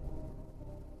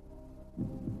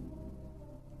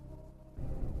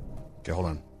 Okay,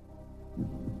 hold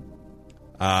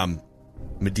on.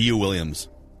 Medea Williams.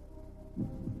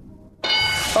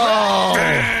 Oh!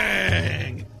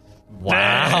 Dang.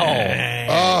 Wow!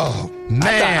 Oh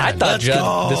man! I thought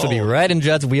Judd, this would be right in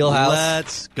Judd's wheelhouse.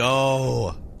 Let's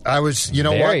go. I was, you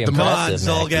know Very what? impressive,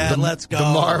 Solgad, let's go. The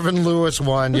Marvin Lewis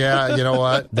one, yeah. You know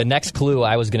what? The next clue,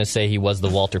 I was going to say he was the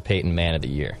Walter Payton Man of the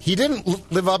Year. He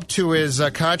didn't live up to his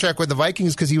contract with the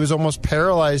Vikings because he was almost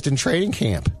paralyzed in training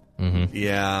camp. Mm-hmm.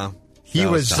 Yeah, he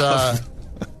was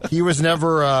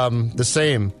never the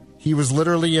same. He was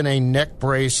literally in a neck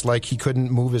brace, like he couldn't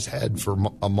move his head for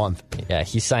a month. Yeah,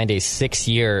 he signed a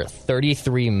 6-year,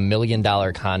 $33 million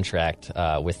contract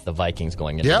with the Vikings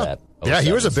going into that. Yeah,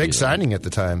 he was a big season. signing at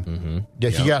the time. Mm-hmm. Yeah,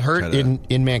 he got hurt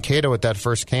in Mankato at that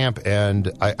first camp,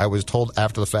 and I was told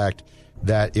after the fact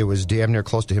that it was damn near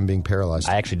close to him being paralyzed.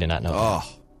 I actually did not know that.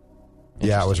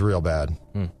 Yeah, it was real bad.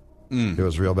 It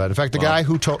was real bad. In fact, the guy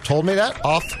who told me that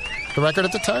off the record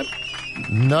at the time,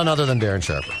 none other than Darren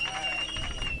Sharper.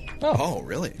 Oh,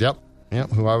 really? Yep.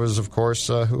 Who was of course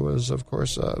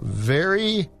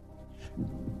very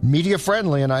media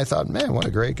friendly, and I thought, man, what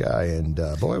a great guy. And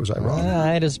boy, was I wrong.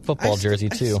 I had his football jersey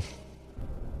too.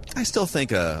 I still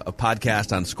think a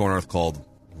podcast on Score North called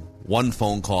 "One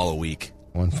Phone Call a Week."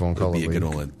 One phone call would be a a good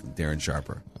week. one with Darren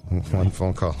Sharper. One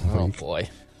phone call. Oh boy!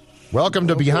 Welcome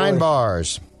to Behind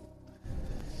Bars.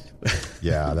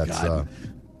 Yeah, that's.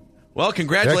 Well,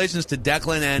 congratulations to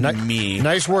Declan and me.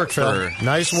 Nice work, Phil.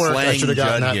 Nice work. I should have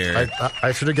gotten that. Here.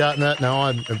 I should have gotten that. Now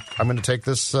I'm going to take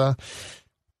this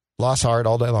loss hard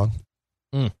all day long.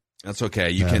 That's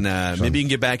okay. You can maybe you can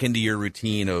get back into your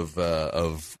routine of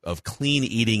clean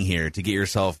eating here to get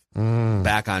yourself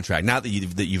back on track. Not that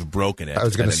you've broken it. I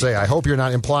was going to say, I hope you're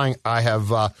not implying I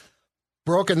have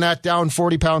broken that down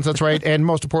 40 pounds. That's right. And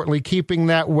most importantly, keeping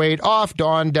that weight off.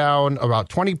 Dawn down about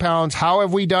 20 pounds. How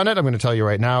have we done it? I'm going to tell you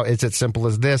right now. It's as simple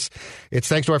as this. It's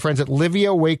thanks to our friends at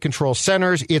Livia Weight Control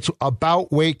Centers. It's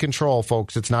about weight control,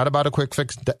 folks. It's not about a quick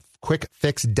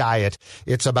fix diet.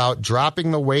 It's about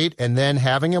dropping the weight and then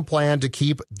having a plan to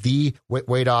keep the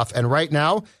weight off. And right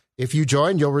now, if you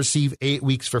join, you'll receive 8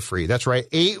 weeks for free. That's right,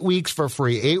 8 weeks for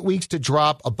free. 8 weeks to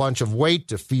drop a bunch of weight,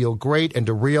 to feel great, and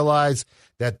to realize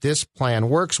that this plan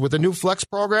works. With the new Flex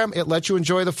program, it lets you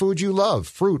enjoy the food you love,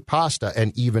 fruit, pasta,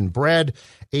 and even bread.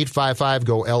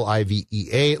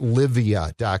 855-GO-LIVEA,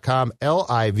 Livia.com,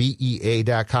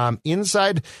 Livea.com.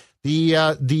 Inside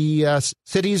the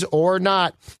cities or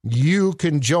not, you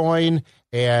can join,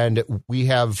 and we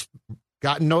have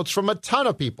gotten notes from a ton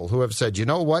of people who have said, you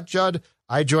know what, Judd?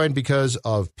 I joined because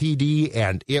of PD,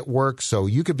 and it works, so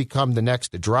you could become the next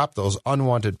to drop those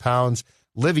unwanted pounds.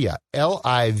 Livea, Livea.com.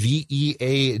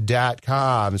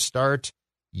 Start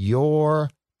your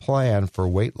plan for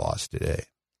weight loss today.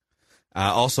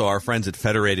 Also, our friends at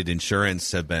Federated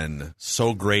Insurance have been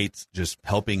so great, just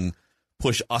helping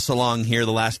push us along here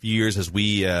the last few years as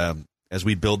we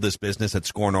build this business at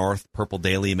Score North, Purple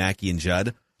Daily, Mackey and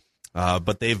Judd.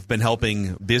 But they've been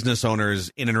helping business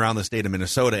owners in and around the state of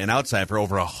Minnesota and outside for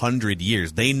over 100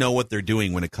 years. They know what they're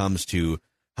doing when it comes to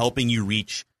helping you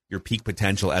reach your peak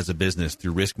potential as a business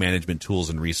through risk management tools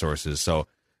and resources. So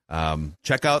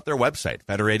check out their website,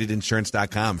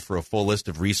 federatedinsurance.com, for a full list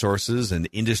of resources and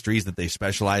industries that they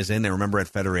specialize in. And remember, at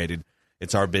Federated,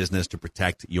 it's our business to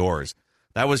protect yours.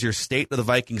 That was your State of the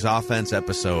Vikings Offense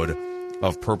episode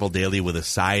of Purple Daily with a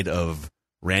side of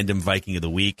Random Viking of the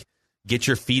Week. Get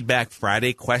your Feedback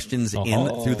Friday questions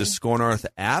in through the Score North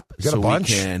app. You got a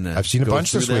bunch. I've seen a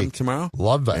bunch this week. Tomorrow.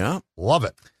 Love it. Yeah. Love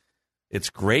it. It's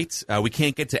great. We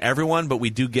can't get to everyone, but we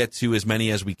do get to as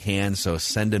many as we can. So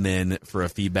send them in for a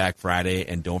Feedback Friday.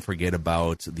 And don't forget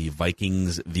about the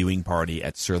Vikings viewing party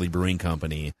at Surly Brewing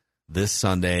Company this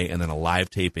Sunday, and then a live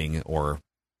taping, or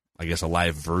I guess a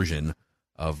live version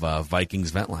of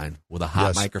Vikings Ventline with a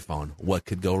hot microphone. What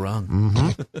could go wrong?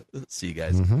 Mm-hmm. See you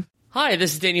guys. Mm-hmm. Hi,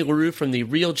 this is Danny LaRue from the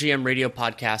Real GM Radio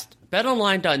Podcast.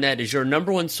 BetOnline.net is your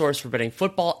number one source for betting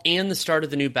football and the start of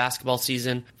the new basketball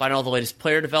season. Find all the latest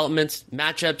player developments,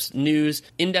 matchups, news,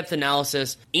 in-depth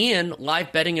analysis, and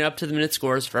live betting and up-to-the-minute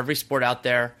scores for every sport out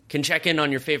there. Can check in on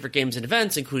your favorite games and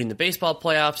events, including the baseball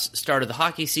playoffs, start of the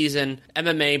hockey season,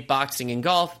 MMA, boxing, and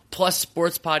golf, plus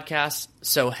sports podcasts.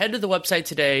 So head to the website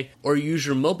today or use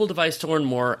your mobile device to learn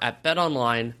more at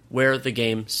BetOnline, where the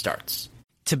game starts.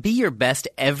 To be your best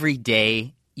every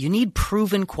day, you need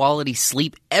proven quality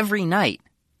sleep every night.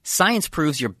 Science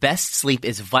proves your best sleep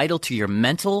is vital to your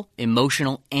mental,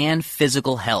 emotional, and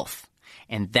physical health.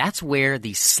 And that's where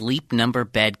the Sleep Number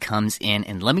bed comes in.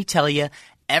 And let me tell you,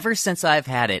 ever since I've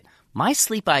had it, my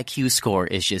sleep IQ score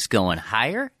is just going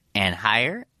higher and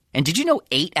higher. And did you know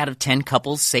 8 out of 10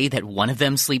 couples say that one of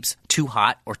them sleeps too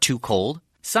hot or too cold?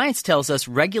 Science tells us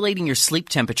regulating your sleep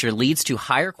temperature leads to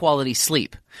higher quality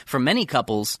sleep. For many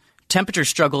couples, temperature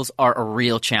struggles are a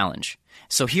real challenge.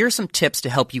 So here are some tips to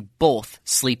help you both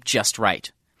sleep just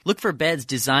right. Look for beds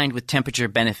designed with temperature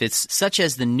benefits, such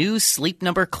as the new Sleep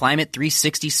Number Climate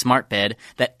 360 smart bed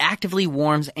that actively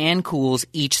warms and cools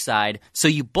each side, so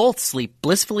you both sleep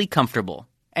blissfully comfortable.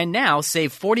 And now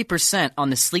save 40%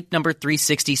 on the Sleep Number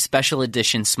 360 Special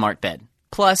Edition smart bed,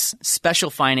 plus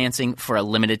special financing for a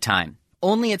limited time.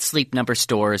 Only at Sleep Number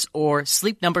stores or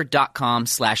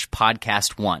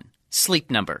sleepnumber.com/podcast1.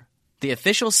 Sleep Number, the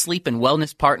official sleep and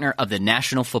wellness partner of the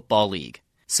National Football League.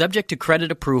 Subject to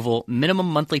credit approval, minimum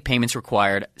monthly payments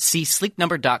required. See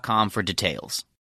sleepnumber.com for details.